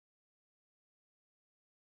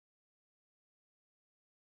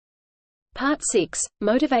Part 6.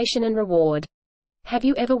 Motivation and Reward. Have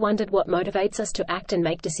you ever wondered what motivates us to act and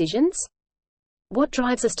make decisions? What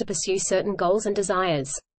drives us to pursue certain goals and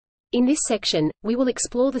desires? In this section, we will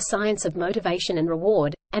explore the science of motivation and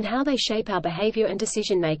reward, and how they shape our behavior and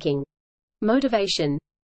decision-making. Motivation.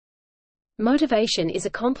 Motivation is a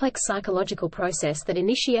complex psychological process that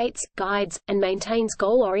initiates, guides, and maintains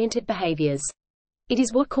goal-oriented behaviors. It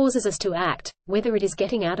is what causes us to act, whether it is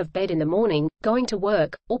getting out of bed in the morning, going to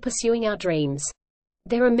work, or pursuing our dreams.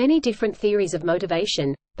 There are many different theories of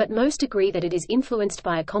motivation, but most agree that it is influenced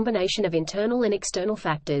by a combination of internal and external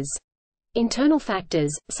factors. Internal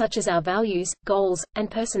factors, such as our values, goals, and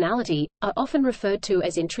personality, are often referred to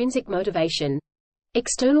as intrinsic motivation.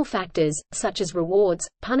 External factors, such as rewards,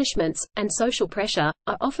 punishments, and social pressure,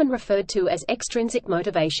 are often referred to as extrinsic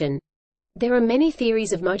motivation. There are many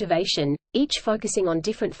theories of motivation, each focusing on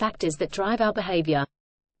different factors that drive our behavior.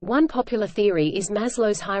 One popular theory is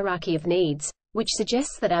Maslow's hierarchy of needs, which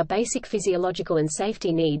suggests that our basic physiological and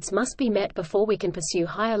safety needs must be met before we can pursue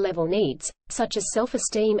higher-level needs, such as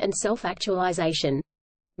self-esteem and self-actualization.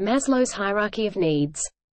 Maslow's hierarchy of needs.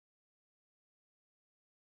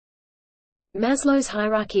 Maslow's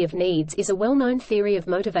hierarchy of needs is a well-known theory of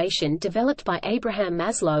motivation developed by Abraham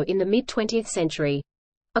Maslow in the mid-20th century.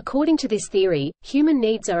 According to this theory, human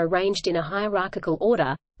needs are arranged in a hierarchical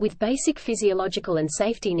order, with basic physiological and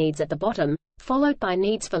safety needs at the bottom, followed by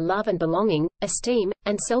needs for love and belonging, esteem,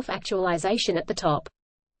 and self-actualization at the top.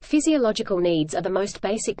 Physiological needs are the most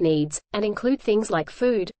basic needs, and include things like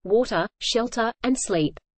food, water, shelter, and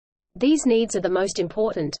sleep. These needs are the most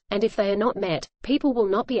important, and if they are not met, people will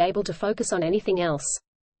not be able to focus on anything else.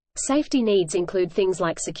 Safety needs include things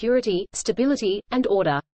like security, stability, and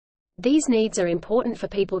order. These needs are important for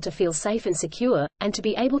people to feel safe and secure, and to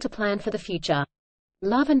be able to plan for the future.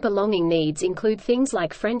 Love and belonging needs include things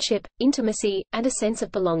like friendship, intimacy, and a sense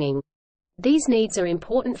of belonging. These needs are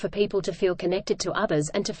important for people to feel connected to others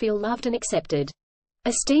and to feel loved and accepted.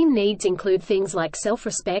 Esteem needs include things like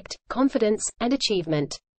self-respect, confidence, and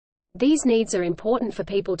achievement. These needs are important for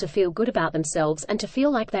people to feel good about themselves and to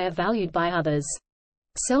feel like they are valued by others.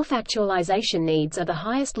 Self-actualization needs are the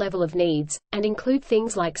highest level of needs, and include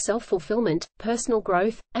things like self-fulfillment, personal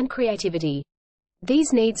growth, and creativity.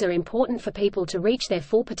 These needs are important for people to reach their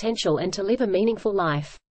full potential and to live a meaningful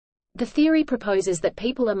life. The theory proposes that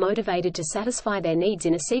people are motivated to satisfy their needs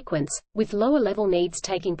in a sequence, with lower-level needs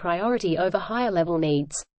taking priority over higher-level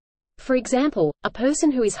needs. For example, a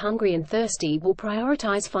person who is hungry and thirsty will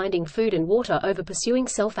prioritize finding food and water over pursuing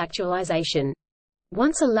self-actualization.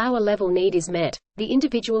 Once a lower-level need is met, the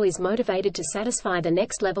individual is motivated to satisfy the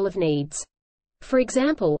next level of needs. For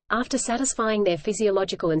example, after satisfying their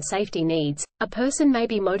physiological and safety needs, a person may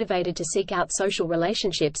be motivated to seek out social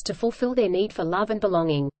relationships to fulfill their need for love and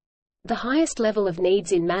belonging. The highest level of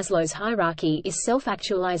needs in Maslow's hierarchy is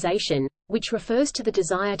self-actualization, which refers to the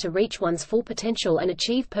desire to reach one's full potential and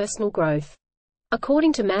achieve personal growth.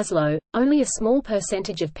 According to Maslow, only a small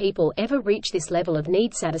percentage of people ever reach this level of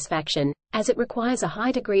need satisfaction, as it requires a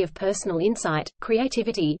high degree of personal insight,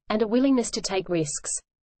 creativity, and a willingness to take risks.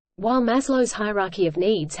 While Maslow's hierarchy of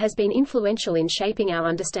needs has been influential in shaping our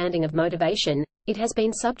understanding of motivation, it has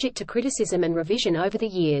been subject to criticism and revision over the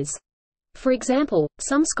years. For example,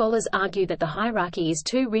 some scholars argue that the hierarchy is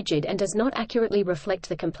too rigid and does not accurately reflect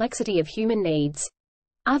the complexity of human needs.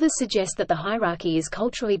 Others suggest that the hierarchy is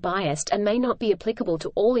culturally biased and may not be applicable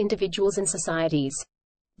to all individuals and societies.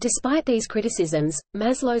 Despite these criticisms,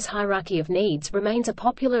 Maslow's hierarchy of needs remains a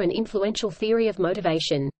popular and influential theory of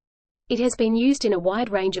motivation. It has been used in a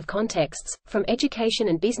wide range of contexts, from education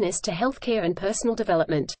and business to healthcare and personal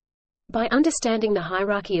development. By understanding the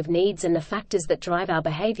hierarchy of needs and the factors that drive our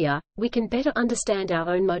behavior, we can better understand our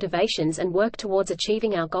own motivations and work towards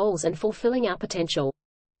achieving our goals and fulfilling our potential.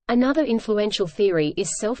 Another influential theory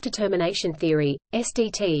is self-determination theory,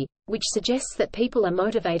 SDT, which suggests that people are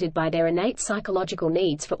motivated by their innate psychological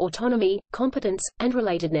needs for autonomy, competence, and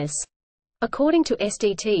relatedness. According to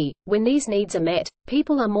SDT, when these needs are met,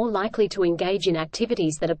 people are more likely to engage in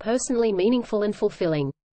activities that are personally meaningful and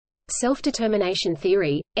fulfilling. Self-determination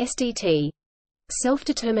theory, SDT.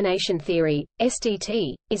 Self-determination theory,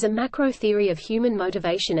 SDT, is a macro theory of human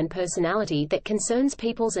motivation and personality that concerns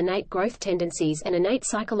people's innate growth tendencies and innate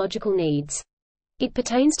psychological needs. It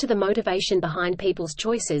pertains to the motivation behind people's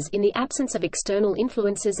choices in the absence of external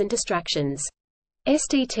influences and distractions.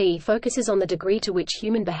 SDT focuses on the degree to which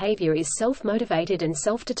human behavior is self-motivated and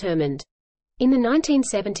self-determined. In the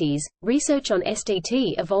 1970s, research on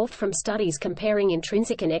SDT evolved from studies comparing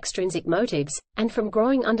intrinsic and extrinsic motives, and from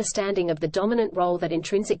growing understanding of the dominant role that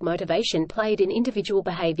intrinsic motivation played in individual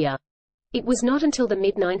behavior. It was not until the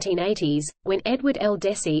mid-1980s, when Edward L.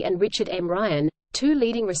 Deci and Richard M. Ryan, two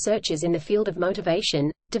leading researchers in the field of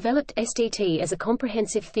motivation, developed SDT as a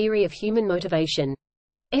comprehensive theory of human motivation.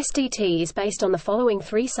 SDT is based on the following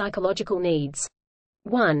three psychological needs.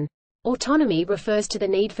 1. Autonomy refers to the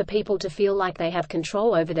need for people to feel like they have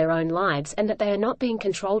control over their own lives and that they are not being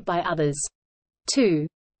controlled by others. 2.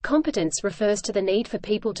 Competence refers to the need for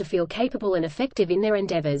people to feel capable and effective in their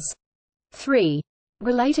endeavors. 3.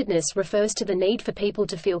 Relatedness refers to the need for people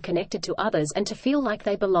to feel connected to others and to feel like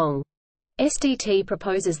they belong. SDT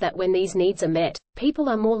proposes that when these needs are met, people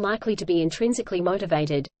are more likely to be intrinsically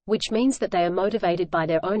motivated, which means that they are motivated by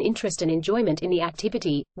their own interest and enjoyment in the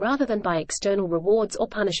activity, rather than by external rewards or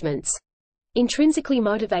punishments. Intrinsically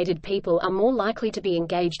motivated people are more likely to be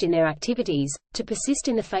engaged in their activities, to persist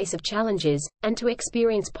in the face of challenges, and to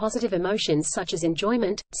experience positive emotions such as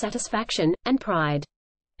enjoyment, satisfaction, and pride.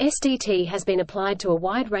 SDT has been applied to a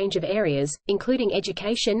wide range of areas, including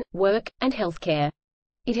education, work, and healthcare.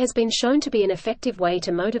 It has been shown to be an effective way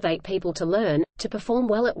to motivate people to learn, to perform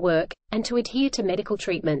well at work, and to adhere to medical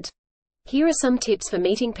treatment. Here are some tips for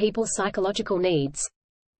meeting people's psychological needs.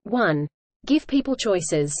 1. Give people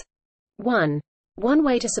choices. 1. One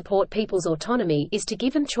way to support people's autonomy is to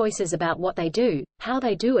give them choices about what they do, how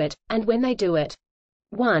they do it, and when they do it.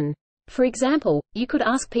 1. For example, you could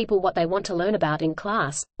ask people what they want to learn about in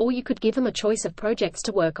class, or you could give them a choice of projects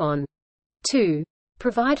to work on. 2.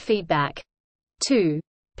 Provide feedback. 2.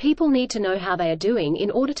 People need to know how they are doing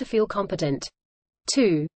in order to feel competent.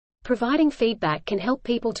 2. Providing feedback can help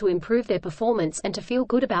people to improve their performance and to feel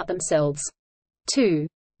good about themselves. 2.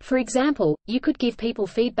 For example, you could give people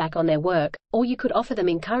feedback on their work, or you could offer them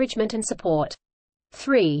encouragement and support.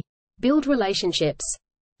 3. Build relationships.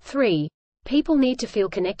 3. People need to feel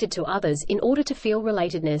connected to others in order to feel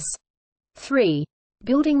relatedness. 3.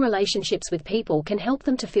 Building relationships with people can help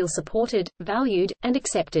them to feel supported, valued, and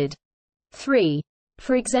accepted. 3.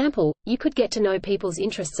 For example, you could get to know people's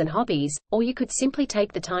interests and hobbies, or you could simply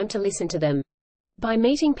take the time to listen to them. By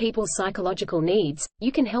meeting people's psychological needs,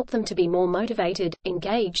 you can help them to be more motivated,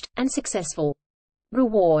 engaged, and successful.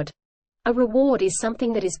 Reward. A reward is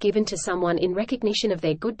something that is given to someone in recognition of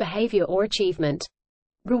their good behavior or achievement.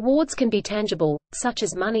 Rewards can be tangible, such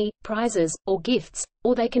as money, prizes, or gifts,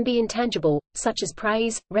 or they can be intangible, such as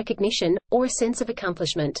praise, recognition, or a sense of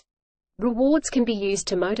accomplishment. Rewards can be used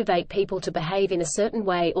to motivate people to behave in a certain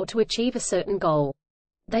way or to achieve a certain goal.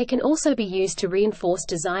 They can also be used to reinforce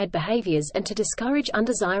desired behaviors and to discourage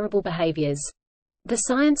undesirable behaviors. The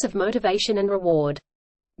science of motivation and reward.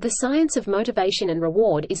 The science of motivation and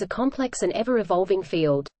reward is a complex and ever-evolving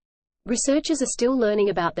field. Researchers are still learning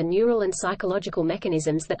about the neural and psychological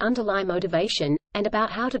mechanisms that underlie motivation, and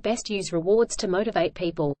about how to best use rewards to motivate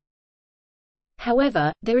people.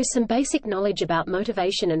 However, there is some basic knowledge about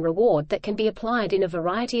motivation and reward that can be applied in a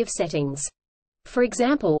variety of settings. For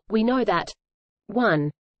example, we know that 1.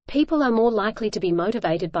 People are more likely to be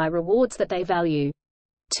motivated by rewards that they value.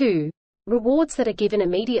 2. Rewards that are given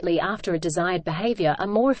immediately after a desired behavior are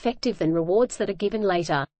more effective than rewards that are given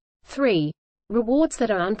later. 3. Rewards that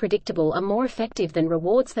are unpredictable are more effective than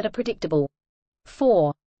rewards that are predictable.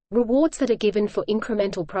 4. Rewards that are given for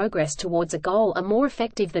incremental progress towards a goal are more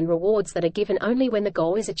effective than rewards that are given only when the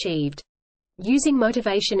goal is achieved. Using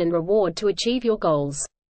motivation and reward to achieve your goals.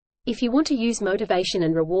 If you want to use motivation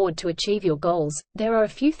and reward to achieve your goals, there are a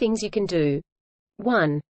few things you can do.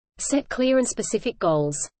 1. Set clear and specific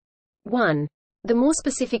goals. 1. The more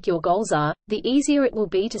specific your goals are, the easier it will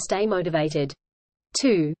be to stay motivated.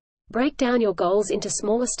 2. Break down your goals into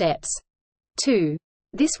smaller steps. 2.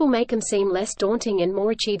 This will make them seem less daunting and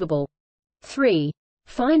more achievable. 3.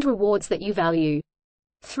 Find rewards that you value.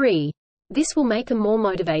 3. This will make them more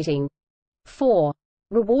motivating. 4.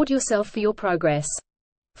 Reward yourself for your progress.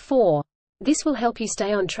 4. This will help you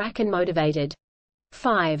stay on track and motivated.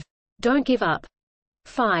 5. Don't give up.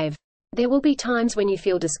 5. There will be times when you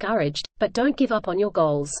feel discouraged, but don't give up on your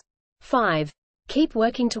goals. 5. Keep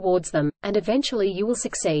working towards them, and eventually you will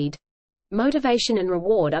succeed. Motivation and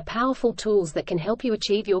reward are powerful tools that can help you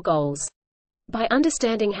achieve your goals. By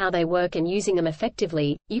understanding how they work and using them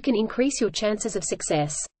effectively, you can increase your chances of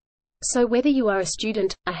success. So whether you are a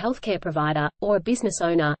student, a healthcare provider, or a business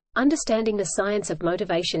owner, understanding the science of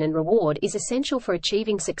motivation and reward is essential for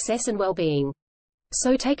achieving success and well-being.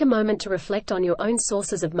 So take a moment to reflect on your own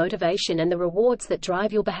sources of motivation and the rewards that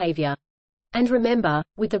drive your behavior. And remember,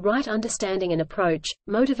 with the right understanding and approach,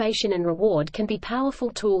 motivation and reward can be powerful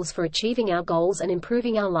tools for achieving our goals and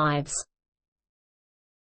improving our lives.